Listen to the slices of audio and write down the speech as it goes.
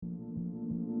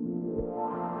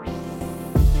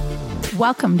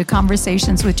Welcome to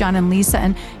Conversations with John and Lisa.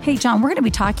 And hey, John, we're going to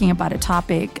be talking about a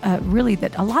topic really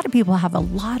that a lot of people have a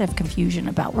lot of confusion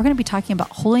about. We're going to be talking about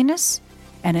holiness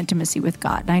and intimacy with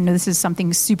God. And I know this is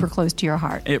something super close to your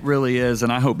heart. It really is.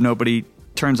 And I hope nobody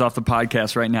turns off the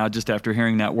podcast right now just after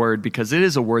hearing that word, because it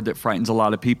is a word that frightens a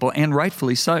lot of people, and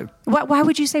rightfully so. Why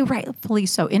would you say rightfully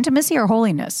so? Intimacy or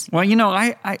holiness? Well,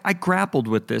 I grappled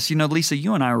with this. Lisa,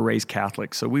 you and I were raised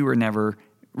Catholic, so we were never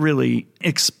really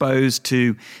exposed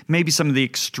to maybe some of the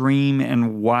extreme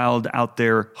and wild out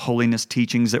there holiness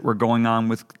teachings that were going on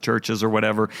with churches or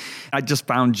whatever. I just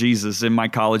found Jesus in my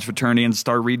college fraternity and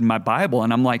started reading my Bible,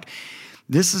 and I'm like,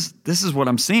 This is what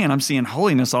I'm seeing. I'm seeing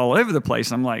holiness all over the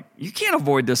place. I'm like, you can't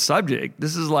avoid this subject.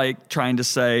 This is like trying to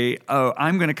say, oh,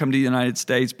 I'm going to come to the United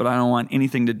States, but I don't want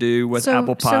anything to do with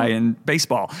apple pie and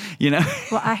baseball.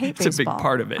 Well, I hate it's baseball. It's a big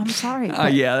part of it. I'm sorry.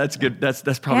 Yeah, that's good. That's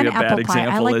probably a bad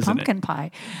example, I like isn't pumpkin it?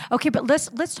 pie. Okay, but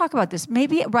let's talk about this.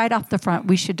 Maybe right off the front,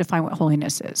 we should define what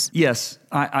holiness is. Yes,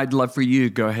 I'd love for you to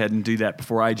go ahead and do that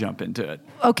before I jump into it.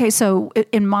 Okay, so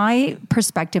in my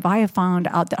perspective, I have found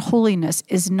out that holiness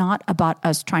is not about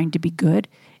us trying to be good.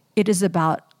 It is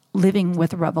about living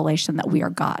with a revelation that we are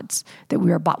God's, that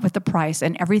we are bought with a price,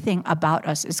 and everything about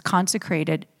us is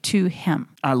consecrated to Him.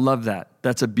 I love that.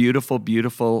 That's a beautiful,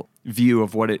 beautiful view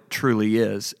of what it truly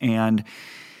is. And,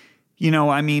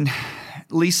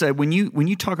 Lisa, when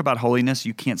you talk about holiness,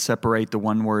 you can't separate the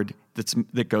one word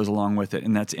that goes along with it,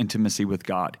 and that's intimacy with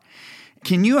God.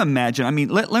 Can you imagine?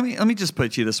 Let me just put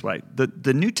it to you this way.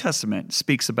 The New Testament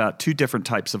speaks about two different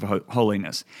types of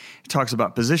holiness. It talks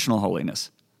about positional holiness.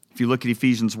 If you look at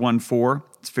Ephesians 1:4,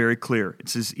 it's very clear. It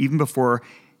says, even before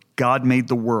God made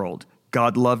the world,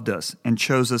 God loved us and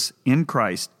chose us in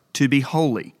Christ to be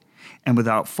holy and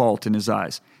without fault in His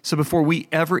eyes. So before we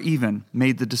ever even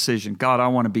made the decision, God, I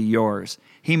want to be yours,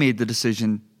 He made the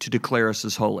decision to declare us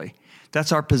as holy.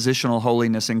 That's our positional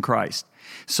holiness in Christ.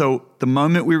 So the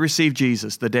moment we received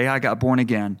Jesus, the day I got born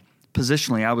again,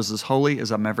 positionally, I was as holy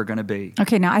as I'm ever going to be.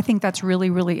 Okay, now I think that's really,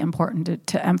 really important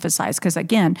to emphasize, because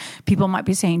again, people might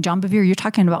be saying, John Bevere, you're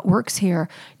talking about works here.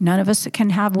 None of us can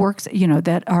have works,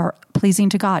 that are pleasing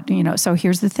to God. So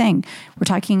here's the thing. We're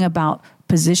talking about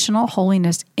positional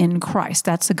holiness in Christ.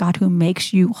 That's the God who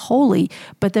makes you holy.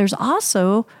 But there's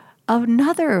also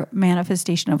another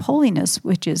manifestation of holiness,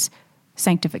 which is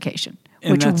sanctification,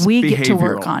 which we get to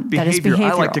work on. That is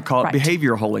behavioral. I like to call it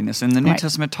behavioral holiness, and the New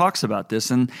Testament talks about this.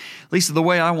 And Lisa, the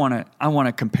way I want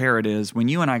to compare it is when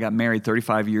you and I got married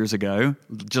 35 years ago,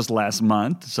 just last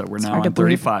month. So we're now on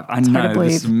 35. I know,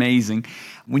 this is amazing.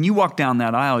 When you walked down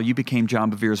that aisle, you became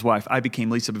John Bevere's wife. I became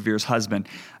Lisa Bevere's husband.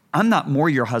 I'm not more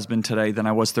your husband today than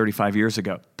I was 35 years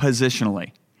ago,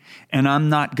 positionally. And I'm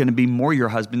not going to be more your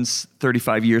husband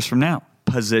 35 years from now,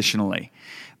 positionally.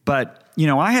 But,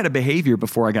 I had a behavior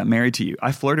before I got married to you.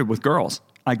 I flirted with girls.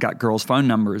 I got girls' phone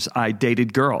numbers. I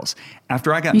dated girls.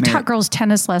 After I got married. You taught girls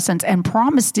tennis lessons and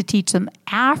promised to teach them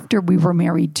after we were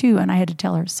married, too. And I had to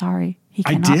tell her, sorry, he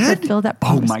cannot fulfill that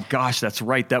promise. Oh, my gosh, that's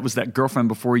right. That was that girlfriend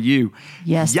before you.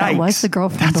 Yes, that was the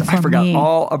girlfriend before me. I forgot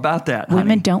all about that, honey.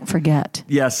 Women don't forget.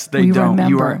 Yes, they don't. Remember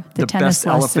you are the tennis best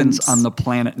elephants on the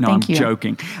planet. No, I'm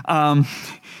joking.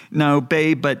 No,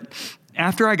 babe, but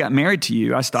after I got married to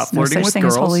you, I stopped flirting with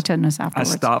girls. Holiness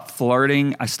afterwards. I stopped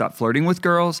flirting. I stopped flirting with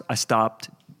girls. I stopped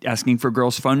asking for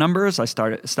girls' phone numbers. I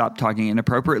stopped talking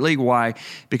inappropriately. Why?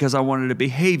 Because I wanted a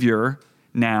behavior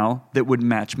now that would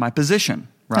match my position.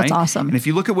 Right? That's awesome. And if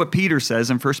you look at what Peter says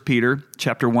in 1 Peter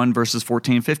chapter 1, verses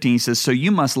 14 and 15, he says, so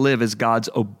you must live as God's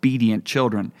obedient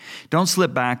children. Don't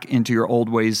slip back into your old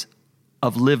ways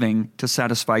of living to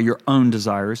satisfy your own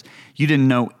desires. You didn't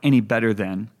know any better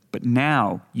then. But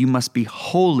now you must be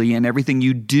holy in everything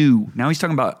you do. Now he's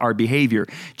talking about our behavior,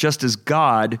 just as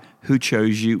God who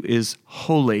chose you is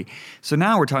holy. So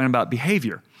now we're talking about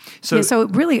behavior. So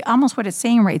really almost what it's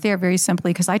saying right there, very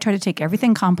simply, because I try to take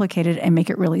everything complicated and make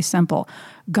it really simple.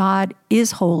 God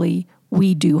is holy.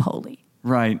 We do holy.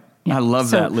 Right. Yeah. I love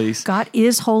that, Lise. God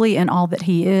is holy in all that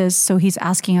He is. So He's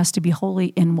asking us to be holy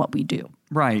in what we do.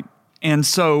 Right. And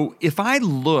so if I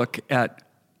look at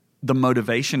the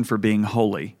motivation for being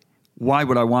holy, why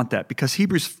would I want that? Because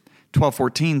Hebrews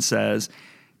 12:14 says,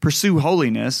 pursue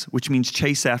holiness, which means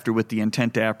chase after with the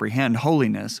intent to apprehend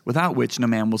holiness, without which no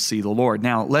man will see the Lord.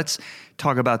 Now, let's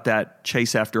talk about that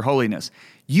chase after holiness.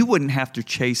 You wouldn't have to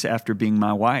chase after being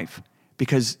my wife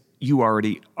because you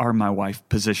already are my wife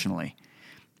positionally.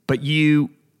 But you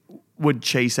would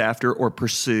chase after or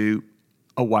pursue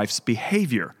a wife's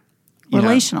behavior.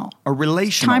 Relational. A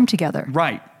relational. Time together.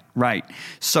 Right.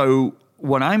 So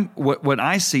what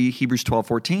I see Hebrews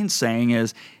 12:14 saying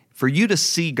is, for you to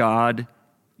see God,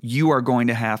 you are going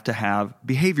to have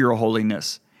behavioral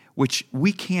holiness, which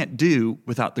we can't do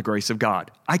without the grace of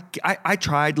God. I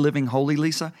tried living holy,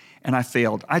 Lisa, and I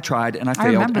failed. I tried and I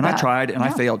failed, and I tried and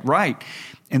I failed. Right.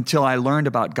 Until I learned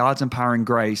about God's empowering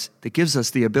grace that gives us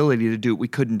the ability to do what we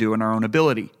couldn't do in our own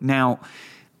ability. Now,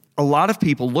 a lot of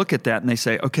people look at that and they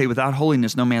say, okay, without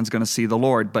holiness, no man's going to see the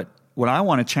Lord. But what I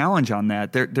want to challenge on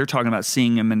that, they're talking about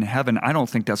seeing him in heaven. I don't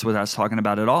think that's what that's talking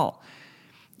about at all.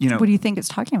 What do you think it's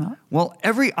talking about? Well,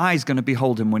 every eye is going to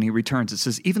behold him when he returns. It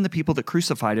says even the people that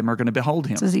crucified him are going to behold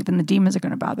him. It says even the demons are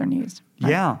going to bow their knees.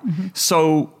 Right? Yeah. Mm-hmm.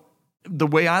 So the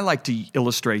way I like to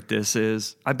illustrate this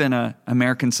is I've been an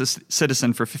American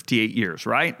citizen for 58 years,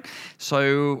 right?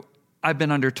 So I've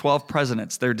been under 12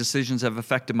 presidents. Their decisions have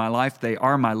affected my life. They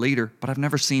are my leader, but I've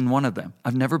never seen one of them.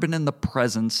 I've never been in the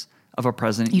presence of a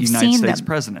president, United States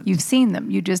president. You've seen them.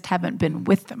 You just haven't been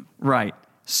with them. Right.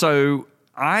 So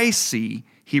I see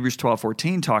Hebrews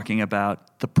 12:14 talking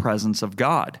about the presence of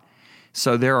God.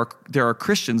 So there are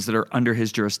Christians that are under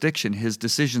his jurisdiction. His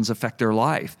decisions affect their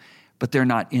life, but they're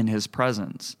not in his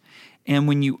presence. And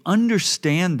when you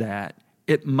understand that,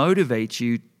 it motivates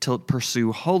you to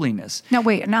pursue holiness. Now,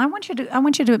 wait. Now, I want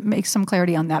you to make some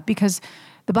clarity on that, because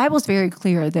the Bible is very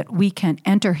clear that we can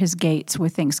enter his gates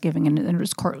with thanksgiving and enter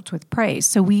his courts with praise.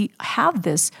 So we have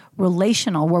this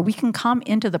relational where we can come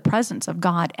into the presence of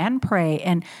God and pray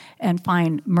and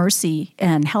find mercy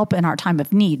and help in our time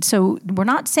of need. So we're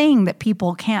not saying that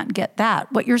people can't get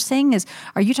that. What you're saying is,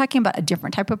 are you talking about a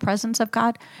different type of presence of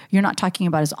God? You're not talking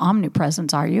about his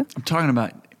omnipresence, are you? I'm talking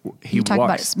about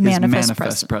about his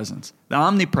manifest presence. The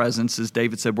omnipresence is,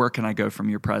 David said, where can I go from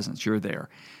your presence? You're there.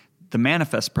 The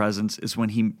manifest presence is when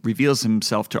he reveals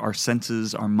himself to our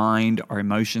senses, our mind, our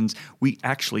emotions. We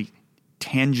actually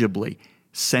tangibly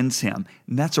sense him.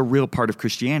 And that's a real part of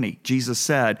Christianity. Jesus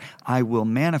said, I will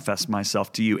manifest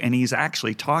myself to you. And he's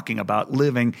actually talking about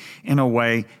living in a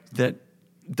way that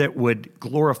would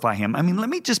glorify him. I mean, let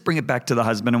me just bring it back to the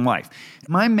husband and wife.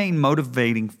 My main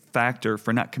motivating factor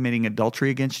for not committing adultery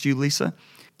against you, Lisa,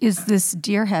 is this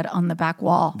deer head on the back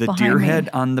wall. The deer head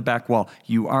on the back wall.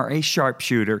 You are a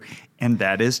sharpshooter, and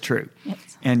that is true.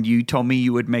 Yes. And you told me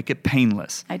you would make it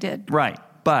painless. I did. Right.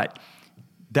 But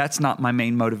that's not my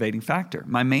main motivating factor.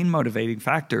 My main motivating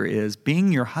factor is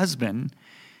being your husband,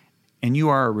 and you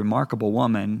are a remarkable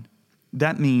woman.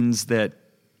 That means that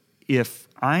if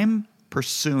I'm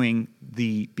pursuing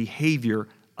the behavior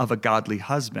of a godly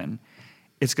husband,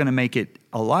 it's going to make it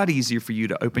a lot easier for you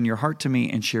to open your heart to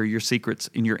me and share your secrets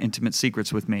and your intimate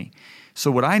secrets with me.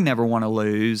 So what I never want to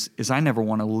lose is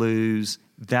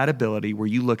that ability where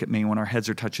you look at me when our heads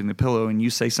are touching the pillow and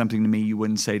you say something to me you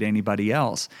wouldn't say to anybody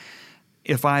else.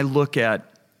 If I look at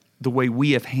the way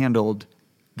we have handled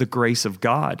the grace of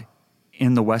God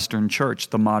in the Western church,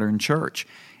 the modern church,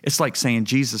 it's like saying,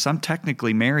 Jesus, I'm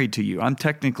technically married to you. I'm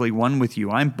technically one with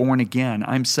you. I'm born again.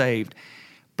 I'm saved.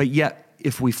 But yet,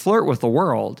 if we flirt with the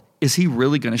world, is he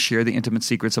really going to share the intimate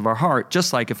secrets of our heart?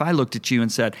 Just like if I looked at you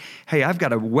and said, hey, I've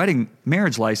got a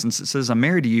marriage license that says I'm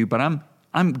married to you, but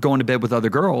I'm going to bed with other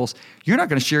girls, you're not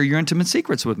going to share your intimate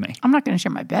secrets with me. I'm not going to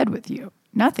share my bed with you.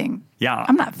 Nothing. Yeah.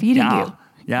 I'm not feeding you.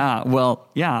 Yeah. Well,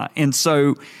 yeah. And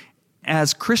so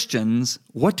as Christians,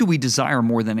 what do we desire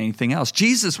more than anything else?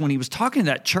 Jesus, when he was talking to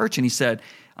that church and he said,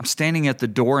 I'm standing at the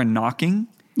door and knocking.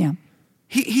 Yeah.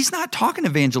 He's not talking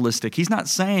evangelistic. He's not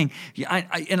saying,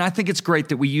 and I think it's great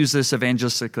that we use this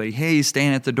evangelistically. Hey, he's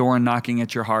standing at the door and knocking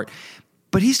at your heart.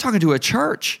 But he's talking to a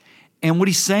church. And what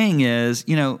he's saying is,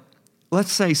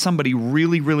 let's say somebody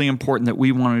really, really important that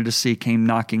we wanted to see came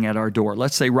knocking at our door.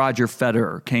 Let's say Roger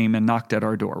Federer came and knocked at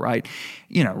our door, right?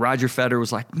 Roger Federer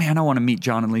was like, man, I want to meet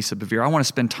John and Lisa Bevere. I want to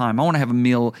spend time. I want to have a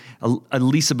meal, a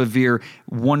Lisa Bevere,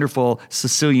 wonderful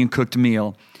Sicilian cooked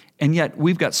meal. And yet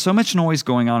we've got so much noise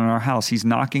going on in our house. He's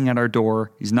knocking at our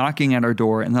door. And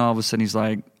then all of a sudden he's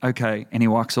like, okay, and he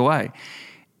walks away.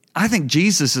 I think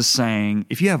Jesus is saying,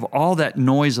 if you have all that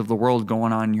noise of the world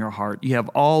going on in your heart, you have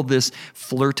all this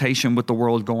flirtation with the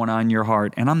world going on in your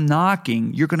heart, and I'm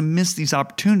knocking, you're going to miss these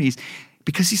opportunities,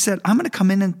 because he said, I'm going to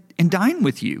come in and dine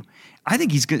with you. I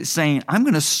think he's saying, I'm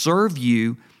going to serve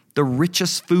you the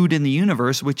richest food in the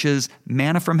universe, which is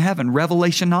manna from heaven,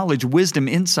 revelation knowledge, wisdom,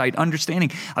 insight,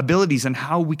 understanding, abilities, and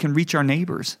how we can reach our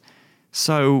neighbors.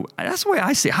 So that's the way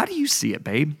I see it. How do you see it,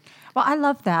 babe? Well, I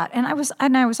love that. And I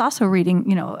was also reading,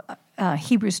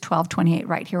 Hebrews 12:28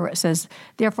 right here, where it says,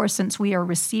 therefore, since we are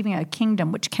receiving a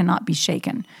kingdom which cannot be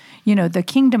shaken, the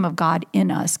kingdom of God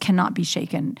in us cannot be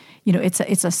shaken.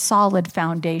 It's a solid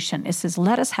foundation. It says,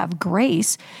 let us have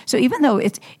grace. So even though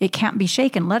it can't be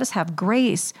shaken, let us have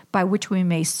grace by which we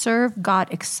may serve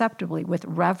God acceptably with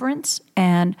reverence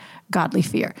and godly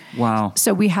fear. Wow.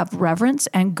 So we have reverence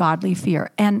and godly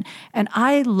fear. And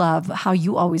I love how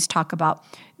you always talk about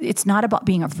it's not about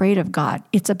being afraid of God.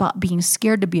 It's about being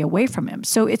scared to be away from him.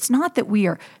 So it's not that we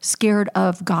are scared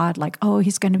of God, like, oh,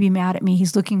 he's going to be mad at me.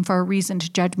 He's looking for a reason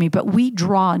to judge me. But we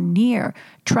draw near,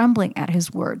 trembling at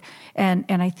his word. And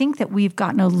I think that we've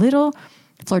gotten a little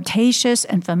flirtatious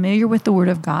and familiar with the word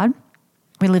of God.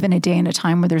 We live in a day and a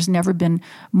time where there's never been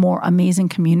more amazing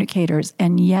communicators,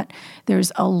 and yet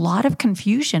there's a lot of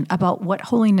confusion about what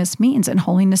holiness means. And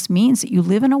holiness means that you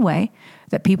live in a way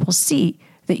that people see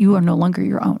that you are no longer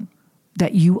your own,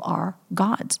 that you are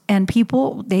God's. And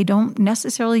people, they don't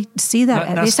necessarily see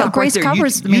that. Now they say, grace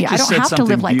covers me. I don't have to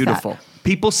live like beautiful. That.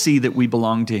 People see that we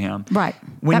belong to him. Right.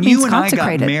 When you and I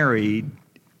got married,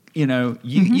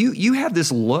 you have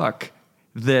this look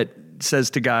that says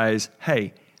to guys,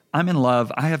 hey, I'm in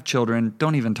love. I have children.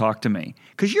 Don't even talk to me.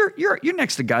 Because you're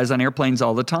next to guys on airplanes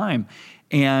all the time.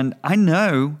 And I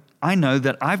know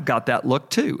that I've got that look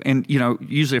too. And,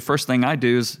 usually the first thing I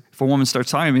do is if a woman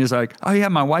starts talking to me, is like, oh yeah,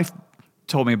 my wife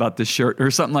told me about this shirt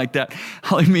or something like that.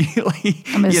 I'll immediately,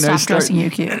 I'm going to stop dressing you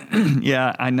cute.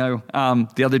 Yeah, I know.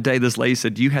 The other day, this lady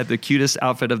said, you had the cutest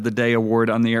outfit of the day award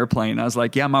on the airplane. I was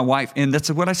like, yeah, my wife. And that's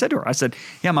what I said to her. I said,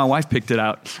 yeah, my wife picked it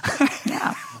out.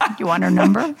 Yeah. You want her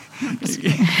number? No.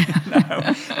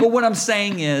 But what I'm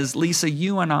saying is, Lisa,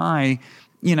 you and I,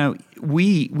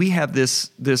 we have this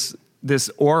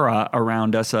aura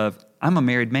around us of, I'm a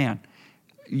married man.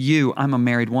 I'm a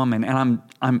married woman, and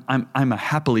I'm a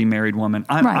happily married woman.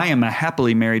 I am a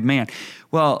happily married man.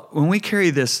 Well, when we carry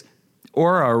this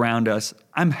aura around us,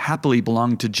 I'm happily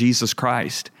belong to Jesus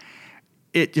Christ.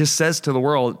 It just says to the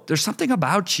world, there's something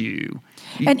about you.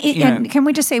 And can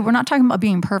we just say, we're not talking about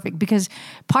being perfect, because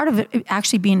part of it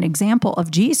actually being an example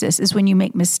of Jesus is when you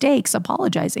make mistakes,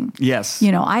 apologizing. Yes.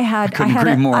 I couldn't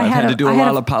agree more. I've had to do a lot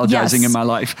of apologizing in my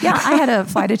life. Yeah. I had a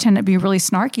flight attendant be really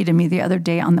snarky to me the other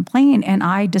day on the plane, and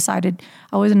I decided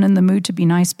I wasn't in the mood to be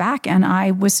nice back. And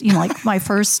I was, like my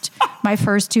first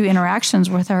 2 interactions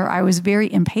with her, I was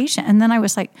very impatient. And then I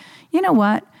was like, you know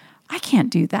what? I can't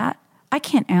do that. I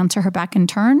can't answer her back in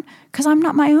turn because I'm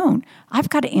not my own. I've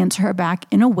got to answer her back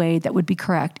in a way that would be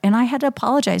correct. And I had to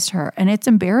apologize to her. And it's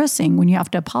embarrassing when you have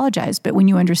to apologize. But when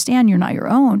you understand you're not your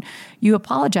own, you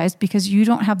apologize because you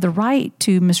don't have the right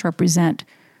to misrepresent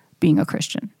being a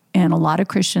Christian. And a lot of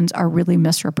Christians are really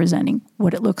misrepresenting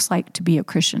what it looks like to be a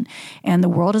Christian. And the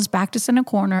world has backed us in a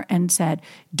corner and said,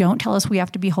 don't tell us we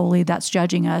have to be holy. That's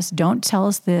judging us. Don't tell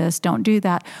us this. Don't do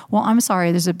that. Well, I'm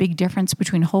sorry. There's a big difference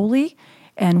between holy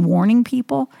and warning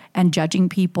people and judging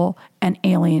people and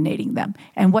alienating them.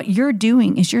 And what you're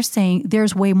doing is you're saying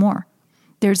there's way more.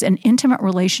 There's an intimate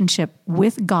relationship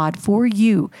with God for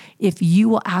you if you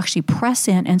will actually press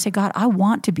in and say, God, I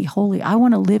want to be holy. I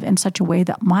want to live in such a way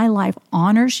that my life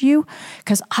honors you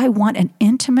because I want an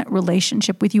intimate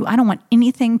relationship with you. I don't want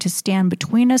anything to stand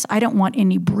between us. I don't want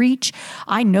any breach.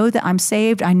 I know that I'm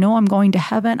saved. I know I'm going to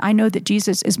heaven. I know that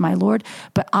Jesus is my Lord,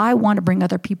 but I want to bring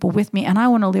other people with me, and I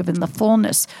want to live in the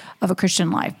fullness of a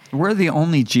Christian life. We're the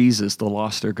only Jesus the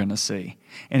lost are going to see.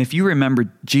 And if you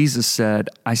remember, Jesus said,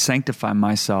 I sanctify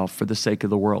myself for the sake of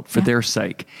the world, for their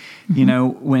sake.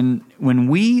 Mm-hmm. When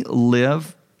we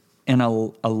live in a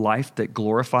life that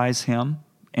glorifies him,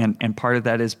 and part of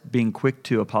that is being quick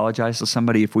to apologize to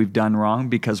somebody if we've done wrong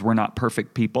because we're not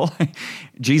perfect people.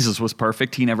 Jesus was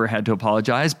perfect. He never had to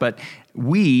apologize. But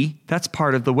that's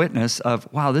part of the witness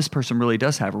of, wow, this person really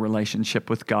does have a relationship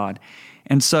with God.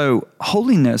 And so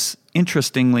holiness,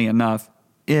 interestingly enough,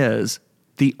 is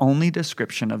the only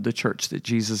description of the church that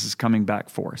Jesus is coming back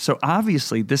for. So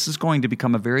obviously, this is going to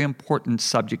become a very important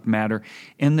subject matter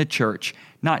in the church,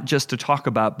 not just to talk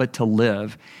about, but to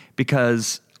live,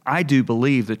 because I do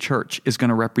believe the church is going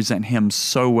to represent him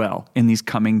so well in these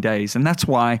coming days. And that's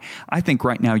why I think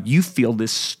right now you feel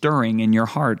this stirring in your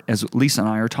heart as Lisa and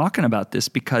I are talking about this,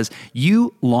 because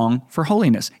you long for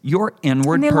holiness. Your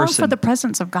inward and they person. long for the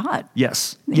presence of God.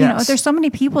 Yes. There's so many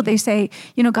people, they say,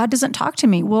 God doesn't talk to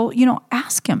me. Well,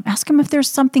 ask him. Ask him if there's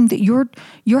something that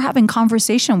you're having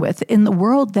conversation with in the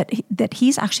world that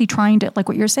he's actually trying to, like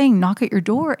what you're saying, knock at your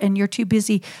door, and you're too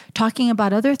busy talking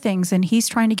about other things, and he's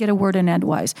trying to get a word in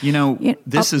edgewise. guys.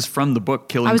 This is from the book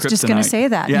Killing Kryptonite. I was just going to say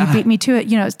that. Yeah. You beat me to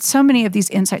it. So many of these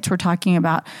insights we're talking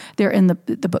about, they're in the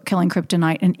book Killing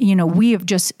Kryptonite. And, we have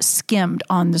just skimmed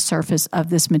on the surface of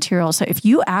this material. So if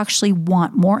you actually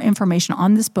want more information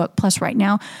on this book, plus right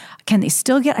now, can they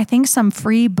still get, I think, some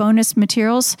free bonus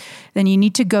materials? Then you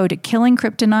need to go to Killing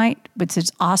Kryptonite, which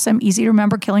is awesome, easy to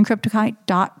remember,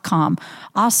 killingkryptonite.com.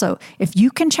 Also, if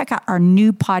you can check out our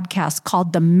new podcast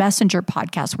called The Messenger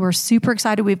Podcast, we're super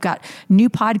excited. We've got new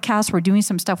podcasts. We're doing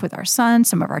some stuff with our son,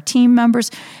 some of our team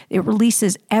members. It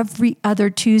releases every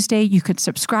other Tuesday. You could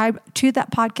subscribe to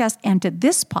that podcast and to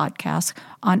this podcast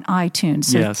on iTunes.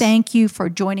 So Thank you for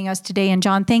joining us today. And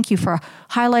John, thank you for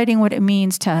highlighting what it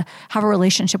means to have a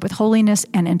relationship with holiness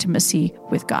and intimacy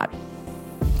with God.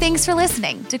 Thanks for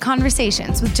listening to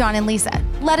Conversations with John and Lisa.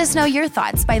 Let us know your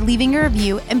thoughts by leaving a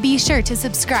review and be sure to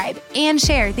subscribe and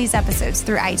share these episodes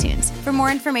through iTunes. For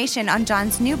more information on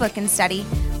John's new book and study,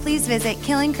 please visit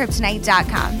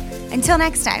killingkryptonite.com. Until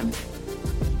next time.